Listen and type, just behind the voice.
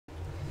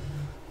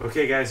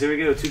Okay, guys, here we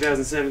go.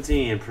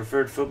 2017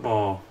 Preferred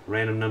Football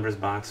Random Numbers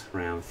Box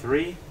Round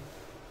 3.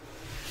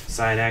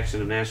 Side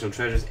action of National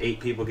Treasures. 8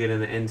 people get in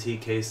the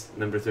NT case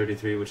number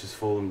 33, which is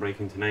full and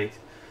breaking tonight.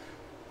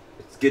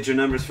 Get your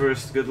numbers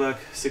first. Good luck.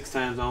 6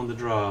 times on the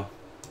draw.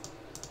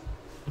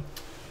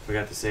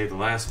 Forgot to save the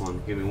last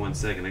one. Give me 1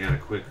 second. I got a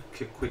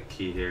quick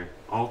key here.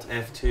 Alt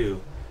F2.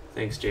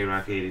 Thanks,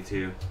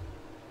 JRock82.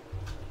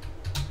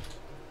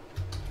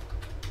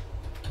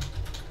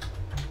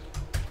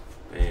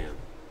 Bam.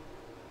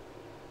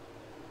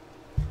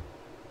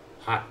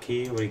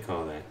 Hotkey? What do you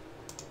call that?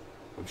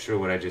 I'm sure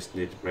what I just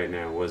did right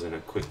now wasn't a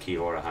quick key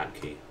or a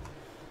hotkey.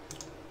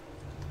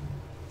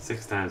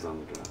 6 times on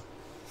the draw.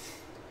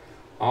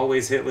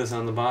 Always hitless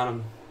on the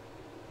bottom.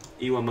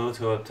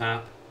 Iwamoto up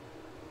top.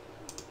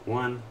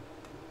 1,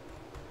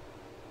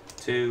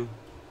 2,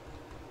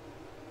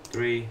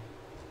 3,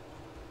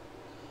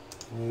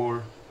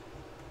 4,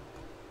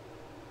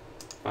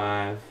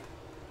 5,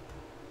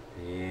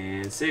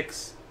 and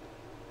 6.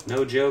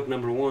 No joke,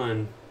 number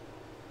 1.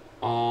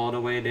 All the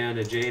way down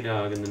to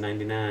J-Dog in the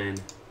 99.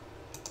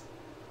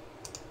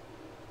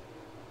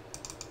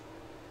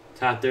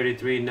 Top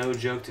 33, no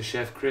joke to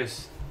Chef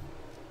Chris.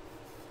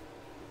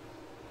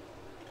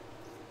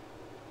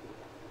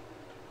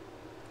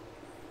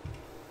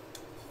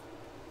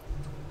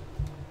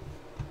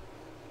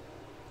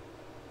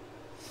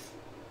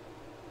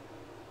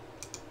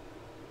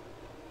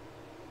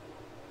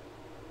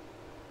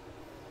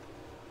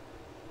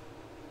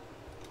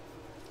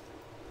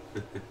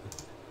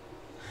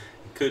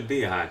 Could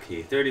be a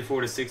hotkey.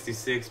 34 to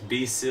 66.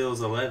 B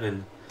Sills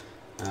 11.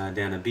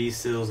 Down to B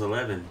Sills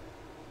 11.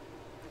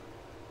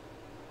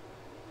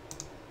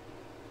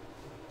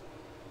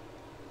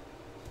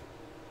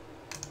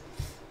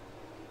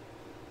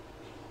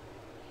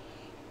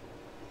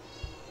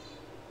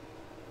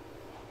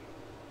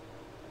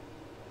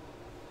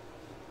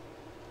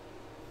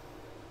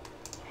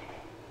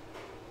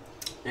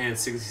 And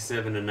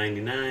 67 to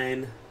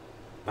 99.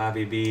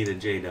 Bobby B to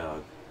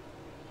J-Dog.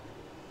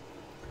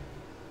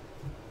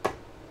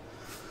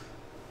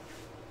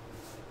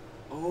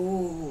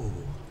 Oh,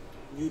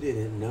 you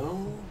didn't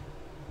know?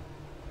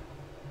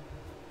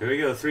 Here we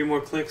go. 3 more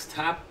clicks.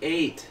 Top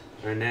 8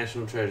 are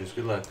National Treasures.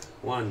 Good luck.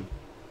 1,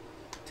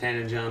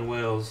 Tannen John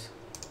Wells.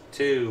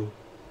 2,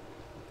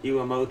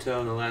 Iwamoto.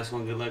 And the last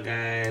one. Good luck,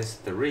 guys.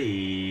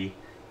 3,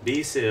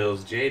 B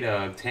Sills,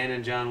 J-Dog,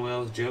 Tannen John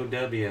Wells, Joe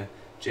W,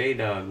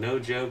 J-Dog, No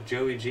Joke,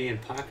 Joey G,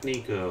 and Pac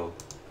Nico.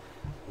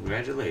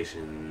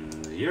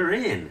 Congratulations. You're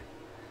in.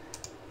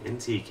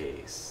 NT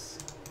case.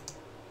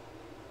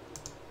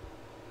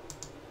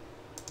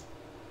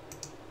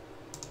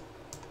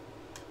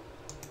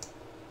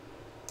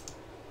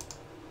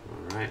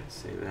 Alright,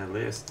 save that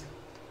list.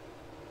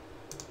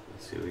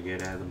 Let's see what we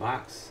get out of the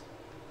box.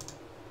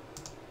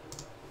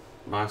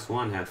 Box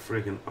 1 had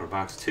freaking, or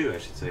box 2 I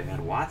should say, had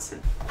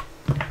Watson.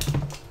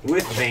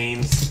 With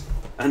veins.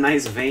 A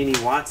nice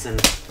veiny Watson.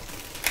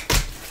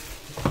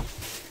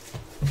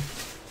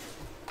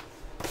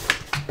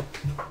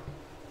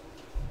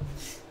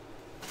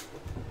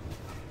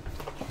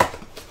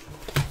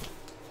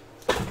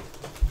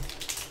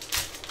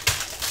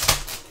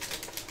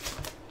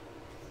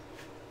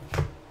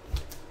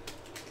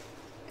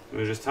 We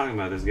were just talking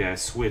about this guy,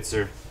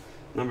 Switzer.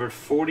 Numbered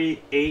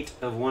 48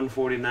 of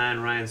 149,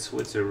 Ryan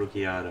Switzer,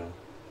 rookie auto.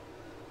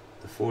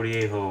 The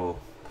 48 hole,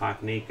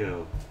 Pac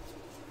Nico.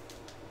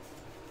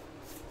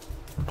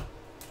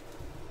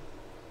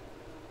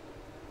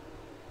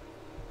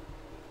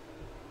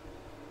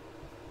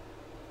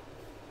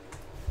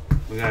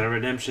 We got a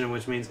redemption,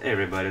 which means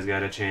everybody's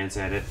got a chance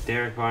at it.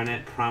 Derek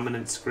Barnett,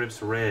 Prominent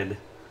Scripts Red.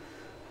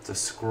 It's a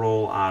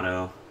scroll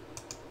auto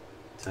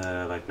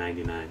to like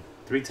 99.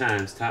 3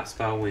 times, top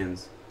spot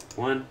wins.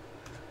 1,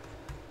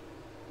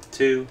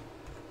 2,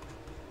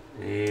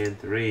 and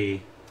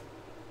 3.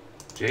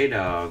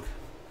 J-Dog.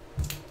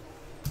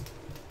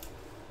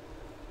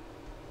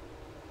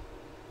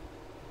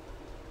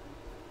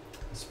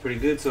 It's pretty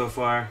good so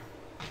far.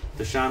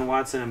 Deshaun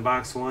Watson in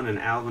box 1 and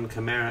Alvin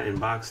Kamara in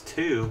box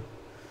 2.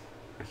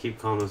 I keep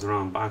calling those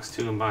wrong. Box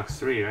 2 and box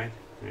 3, right?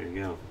 There you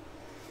go.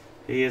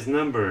 He is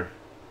number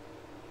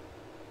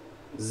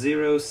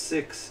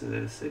 06. Is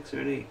that a 6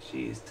 or an 8?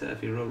 Jeez, tough.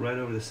 He wrote right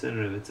over the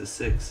center of it. It's a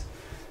 6.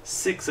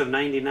 6 of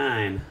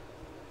 99.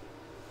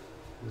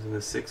 Using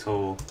the 6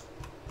 hole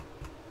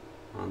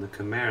on the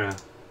Kamara.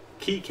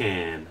 Key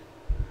can.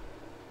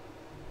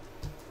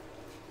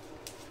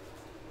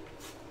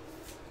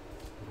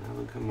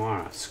 Alvin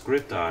Kamara.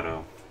 Script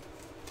auto.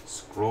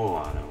 Scroll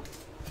auto.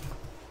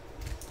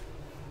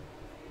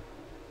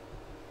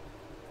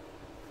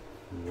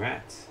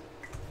 Congrats.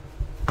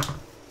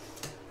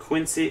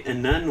 Quincy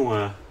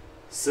Enunwa,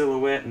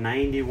 silhouette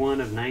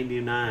 91 of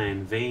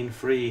 99, vein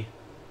free.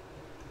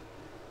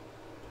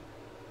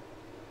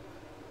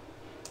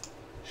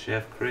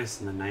 Chef Chris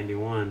in the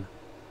 91.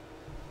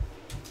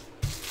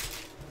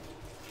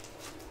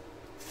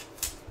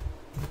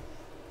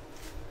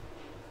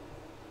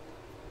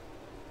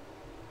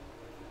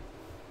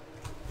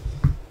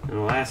 And the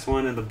last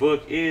one in the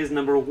book is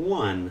number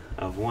 1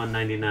 of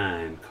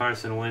 199.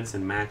 Carson Wentz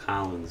and Mac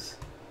Hollins.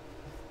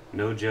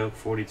 No joke,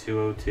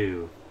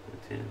 4202.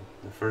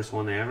 The first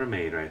one they ever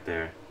made right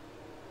there.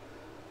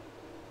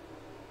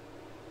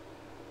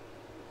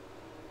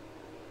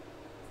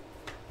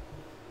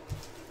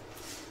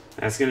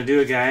 That's going to do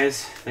it,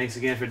 guys. Thanks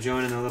again for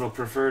joining the little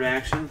preferred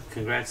action.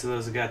 Congrats to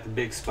those who got the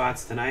big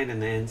spots tonight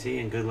in the NT,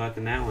 and good luck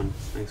in that one.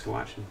 Thanks for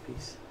watching.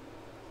 Peace.